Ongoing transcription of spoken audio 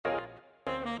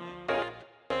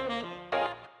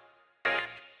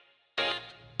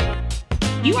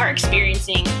You are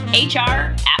experiencing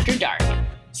HR After Dark,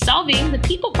 solving the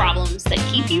people problems that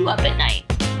keep you up at night.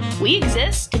 We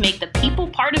exist to make the people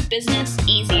part of business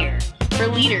easier for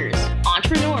leaders,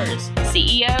 entrepreneurs,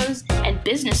 CEOs, and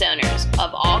business owners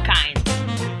of all kinds.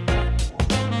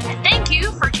 Thank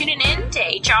you for tuning in to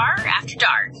HR After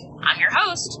Dark. I'm your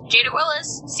host, Jada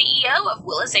Willis, CEO of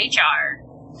Willis HR.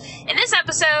 In this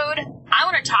episode, I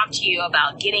want to talk to you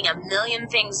about getting a million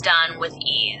things done with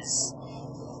ease.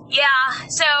 Yeah,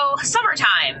 so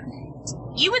summertime.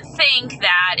 You would think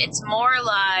that it's more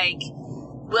like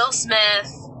Will Smith,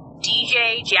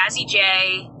 DJ Jazzy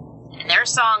J, and their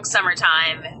song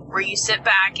Summertime, where you sit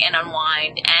back and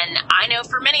unwind. And I know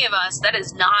for many of us, that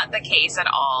is not the case at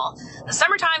all. The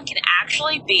summertime can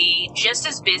actually be just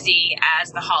as busy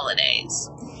as the holidays.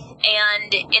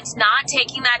 And it's not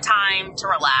taking that time to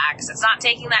relax. It's not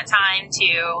taking that time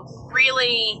to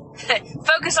really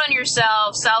focus on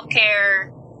yourself,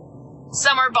 self-care,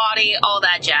 summer body, all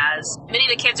that jazz. Many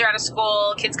of the kids are out of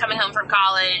school, kids coming home from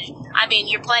college. I mean,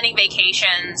 you're planning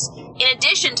vacations. In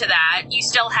addition to that, you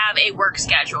still have a work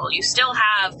schedule. You still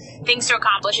have things to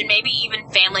accomplish and maybe even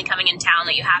family coming in town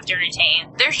that you have to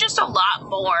entertain. There's just a lot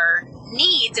more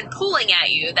needs and pulling at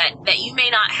you that you may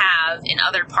not have in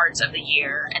other parts of the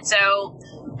year. And so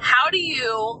how do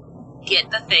you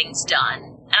get the things done?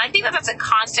 And I think that that's a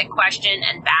constant question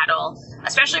and battle,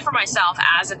 especially for myself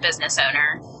as a business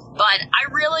owner. But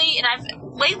I've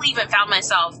lately even found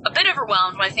myself a bit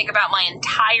overwhelmed when I think about my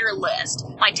entire list,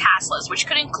 my task list, which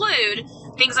could include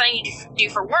things I need to do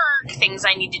for work, things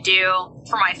I need to do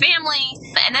for my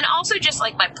family, and then also just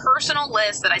like my personal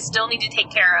list that I still need to take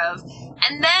care of.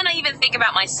 And then I even think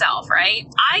about myself, right?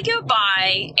 I go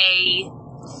by a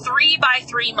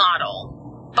 3x3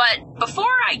 model. But before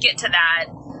I get to that,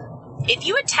 if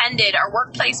you attended our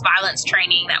workplace violence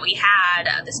training that we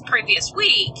had this previous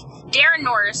week, Darren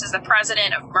Norris is the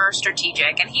president of MER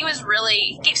Strategic, and he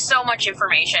gave so much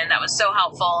information that was so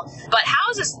helpful. But how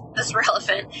is this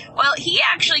relevant? Well, he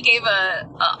actually gave a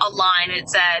line that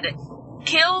said,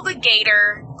 "Kill the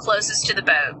gator closest to the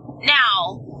boat."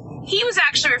 Now, he was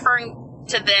actually referring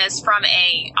to this from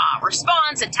a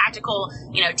response and tactical,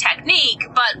 technique.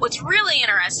 But what's really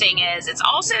interesting is it's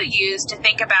also used to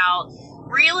think about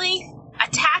really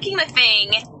attacking the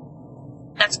thing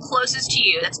that's closest to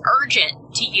you, that's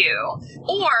urgent to you,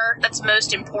 or that's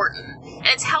most important. And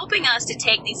it's helping us to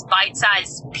take these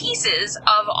bite-sized pieces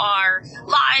of our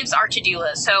lives, our to-do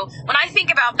list. So when I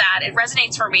think about that, it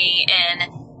resonates for me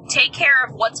in take care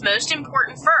of what's most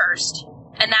important first,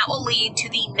 and that will lead to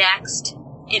the next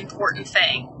important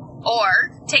thing.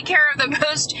 Or take care of the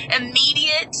most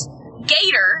immediate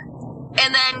gator,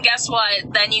 and then guess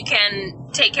what? Then you can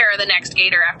take care of the next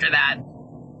gator after that.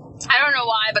 I don't know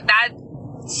why, but that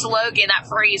slogan, that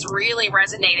phrase really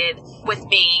resonated with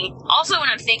me. Also when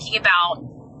I'm thinking about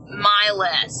my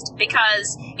list,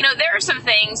 because, there are some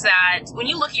things that when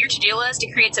you look at your to-do list,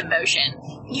 it creates emotion.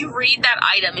 When you read that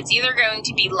item, it's either going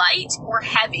to be light or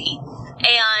heavy.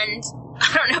 And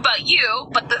I don't know about you,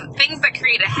 but the things that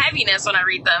create a heaviness when I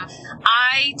read them,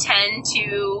 I tend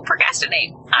to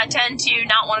procrastinate. I tend to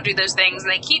not want to do those things,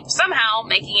 and they keep somehow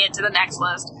making it to the next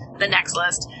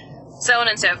list, so on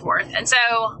and so forth. And so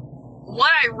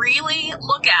what I really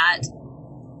look at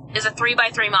is a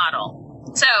 3x3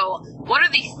 model. So what are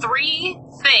the 3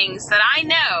 things that I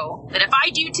know that if I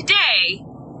do today,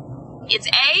 it's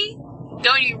A,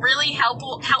 going to be really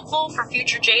helpful for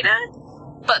future Jada,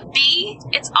 but B,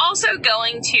 it's also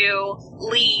going to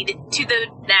lead to the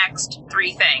next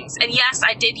 3 things. And yes,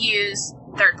 I did use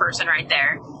third person right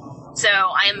there. So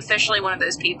I am officially one of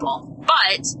those people.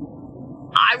 But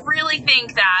I really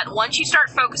think that once you start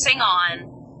focusing on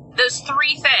those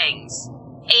 3 things,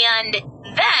 and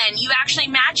then you actually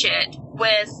match it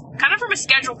with, kind of from a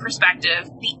schedule perspective,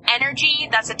 the energy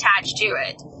that's attached to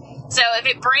it. So if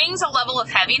it brings a level of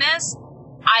heaviness,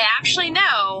 I actually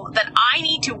know that I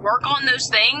need to work on those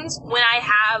things when I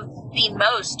have the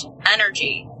most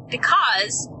energy,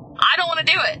 because I don't want to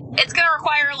do it. It's going to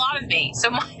require a lot of me.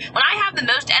 So when I have the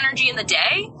most energy in the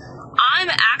day, I'm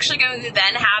actually going to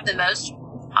then have the most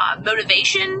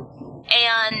motivation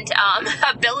and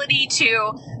ability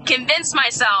to convince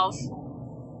myself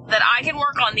that I can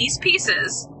work on these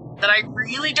pieces that I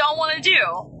really don't want to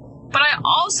do, but I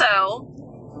also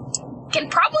can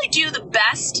probably do the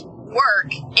best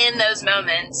work in those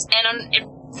moments. And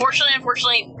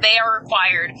unfortunately, they are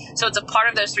required. So it's a part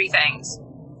of those 3 things.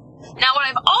 Now, what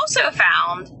I've also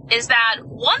found is that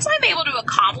once I'm able to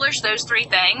accomplish those 3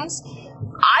 things,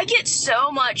 I get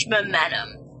so much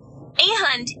momentum.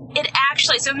 And it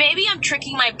actually, so maybe I'm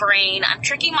tricking my brain, I'm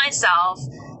tricking myself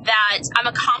that I'm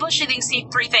accomplishing these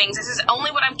 3 things. This is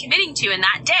only what I'm committing to in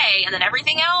that day, and then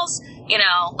everything else,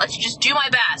 let's just do my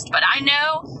best. But I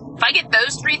know if I get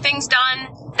those 3 things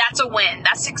done, that's a win.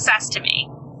 That's success to me.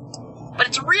 But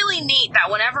it's really neat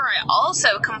that whenever I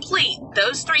also complete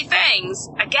those 3 things,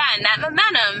 again, that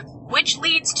momentum, which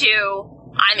leads to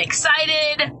I'm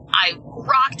excited, I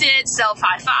rocked it,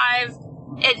 self-high five,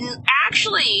 it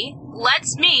actually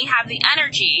lets me have the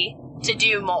energy to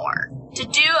do more, to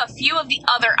do a few of the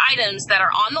other items that are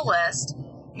on the list.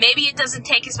 Maybe it doesn't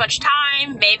take as much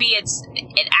time, maybe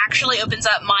it actually opens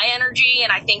up my energy,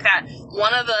 and I think that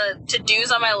one of the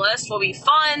to-dos on my list will be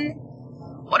fun.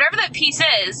 Whatever that piece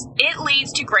is, it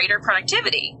leads to greater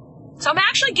productivity. So I'm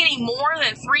actually getting more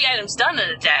than 3 items done in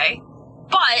a day,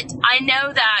 but I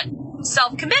know that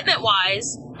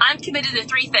self-commitment-wise, I'm committed to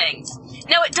 3 things.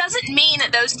 Now, it doesn't mean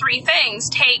that those 3 things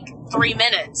take 3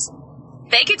 minutes.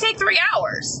 They could take 3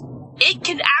 hours. I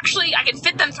can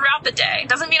fit them throughout the day. It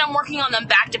doesn't mean I'm working on them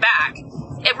back to back.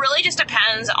 It really just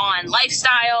depends on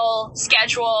lifestyle,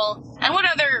 schedule, and what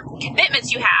other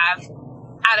commitments you have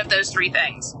out of those 3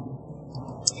 things.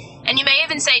 And you may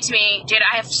even say to me, Jada,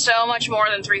 I have so much more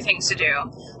than 3 things to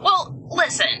do. Well,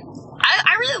 listen,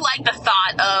 I really like the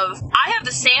thought of I have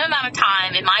the same amount of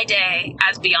time in my day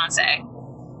as Beyonce.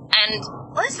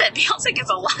 And listen, Beyonce gets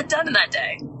a lot done in that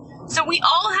day. So we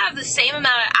all have the same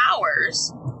amount of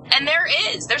hours, and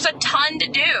there's a ton to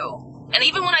do. And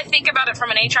even when I think about it from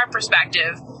an HR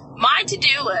perspective, my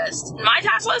to-do list, my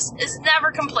task list is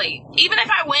never complete. Even if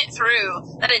I went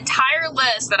through that entire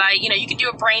list that you can do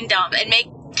a brain dump and make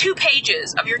 2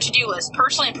 pages of your to-do list,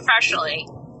 personally and professionally,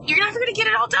 you're never going to get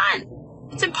it all done.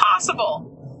 It's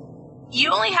impossible.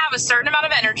 You only have a certain amount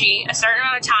of energy, a certain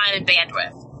amount of time and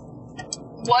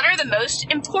bandwidth. What are the most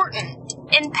important,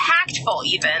 impactful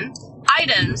even,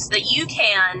 items that you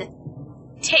can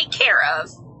take care of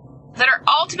that are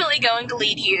ultimately going to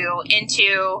lead you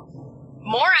into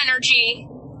more energy,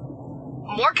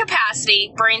 more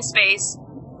capacity, brain space,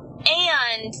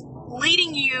 and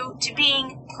leading you to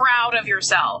being proud of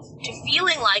yourself, to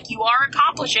feeling like you are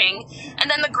accomplishing. And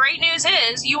then the great news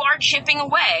is you are chipping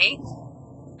away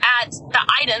at the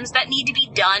items that need to be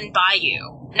done by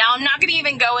you. Now, I'm not going to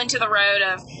even go into the road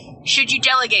of, should you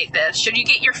delegate this? Should you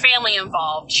get your family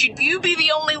involved? Should you be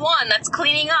the only one that's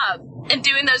cleaning up and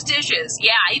doing those dishes?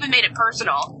 Yeah, I even made it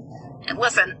personal. And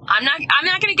listen, I'm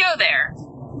not going to go there.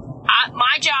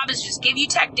 My job is just give you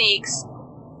techniques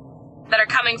that are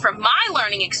coming from my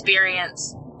learning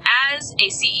experience as a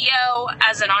CEO,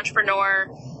 as an entrepreneur,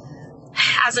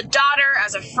 as a daughter,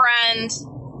 as a friend,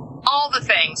 all the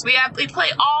things. We play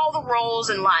all the roles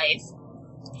in life,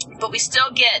 but we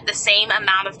still get the same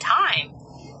amount of time.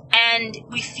 And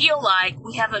we feel like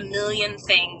we have a million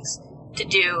things to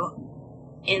do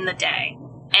in the day.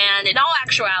 And in all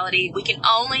actuality, we can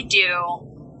only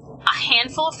do a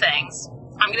handful of things.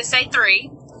 I'm going to say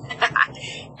 3.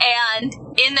 And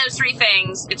in those 3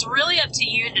 things, it's really up to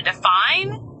you to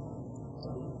define,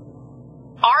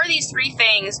 are these 3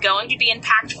 things going to be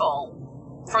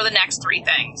impactful for the next 3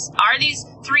 things? Are these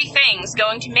 3 things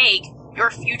going to make your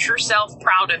future self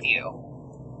proud of you?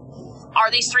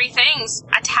 Are these 3 things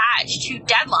attached to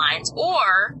deadlines?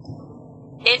 Or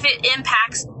if it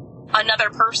impacts another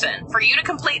person, for you to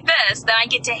complete this, then I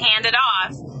get to hand it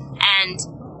off and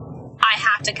I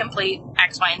have to complete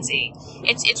X, Y, and Z.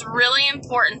 It's really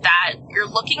important that you're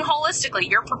looking holistically,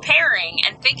 you're preparing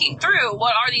and thinking through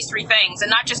what are these 3 things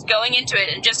and not just going into it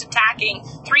and just attacking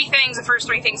 3 things, the first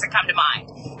 3 things that come to mind.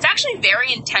 It's actually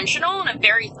very intentional and a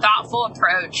very thoughtful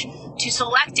approach to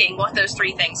selecting what those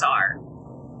 3 things are.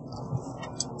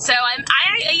 So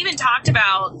I even talked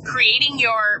about creating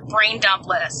your brain dump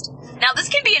list. Now, this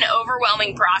can be an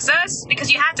overwhelming process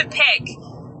because you have to pick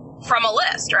from a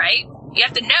list, right? You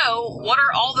have to know what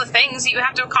are all the things that you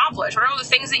have to accomplish, what are all the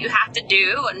things that you have to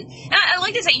do. And I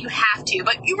like to say you have to,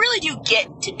 but you really do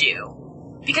get to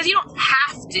do, because you don't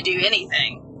have to do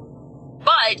anything,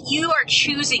 but you are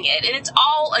choosing it, and it's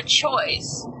all a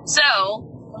choice. So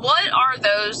what are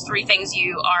those 3 things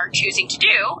you are choosing to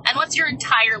do, and what's your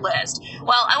entire list?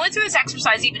 Well, I went through this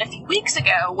exercise even a few weeks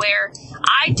ago where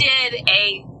I did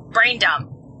a brain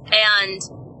dump, and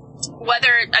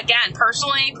whether, again,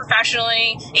 personally,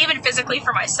 professionally, even physically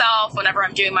for myself, whenever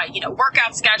I'm doing my,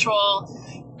 workout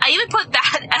schedule, I even put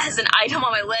that as an item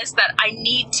on my list that I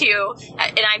need to,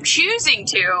 and I'm choosing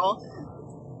to,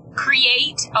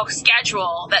 create a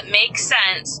schedule that makes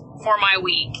sense for my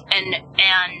week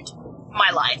and my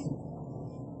life.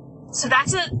 So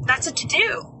that's a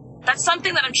to-do. That's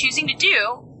something that I'm choosing to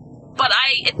do, but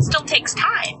it still takes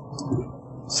time.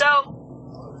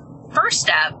 So, first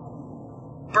step,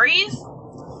 breathe,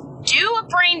 do a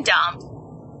brain dump,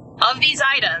 of these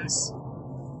items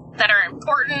that are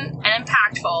important and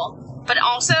impactful, but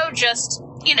also just,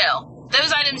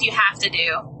 those items you have to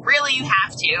do. Really, you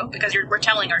have to, because we're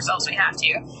telling ourselves we have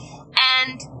to.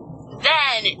 And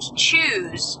then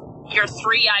choose your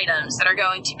 3 items that are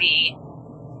going to be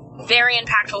very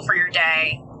impactful for your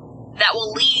day, that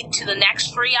will lead to the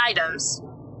next 3 items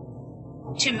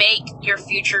to make your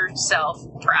future self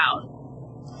proud.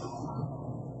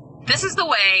 This is the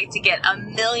way to get a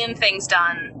million things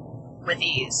done with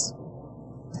ease.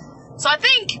 So I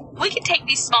think we can take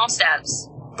these small steps.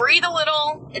 Breathe a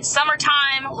little. It's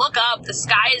summertime. Look up. The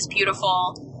sky is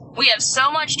beautiful. We have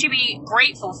so much to be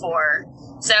grateful for.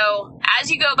 So as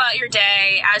you go about your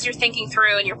day, as you're thinking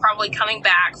through, and you're probably coming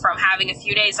back from having a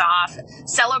few days off,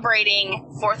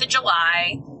 celebrating 4th of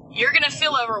July, you're going to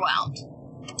feel overwhelmed.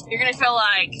 You're going to feel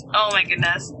like, oh my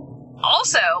goodness.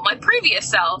 Also, my previous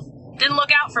self didn't look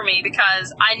out for me,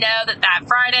 because I know that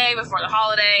Friday before the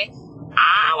holiday,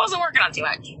 I wasn't working on too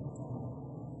much.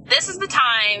 This is the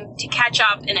time to catch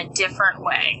up in a different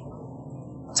way.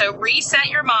 So reset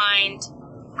your mind,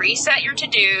 reset your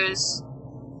to-dos,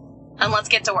 and let's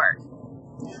get to work.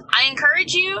 I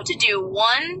encourage you to do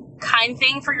one kind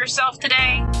thing for yourself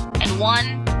today and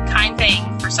one kind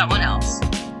thing for someone else.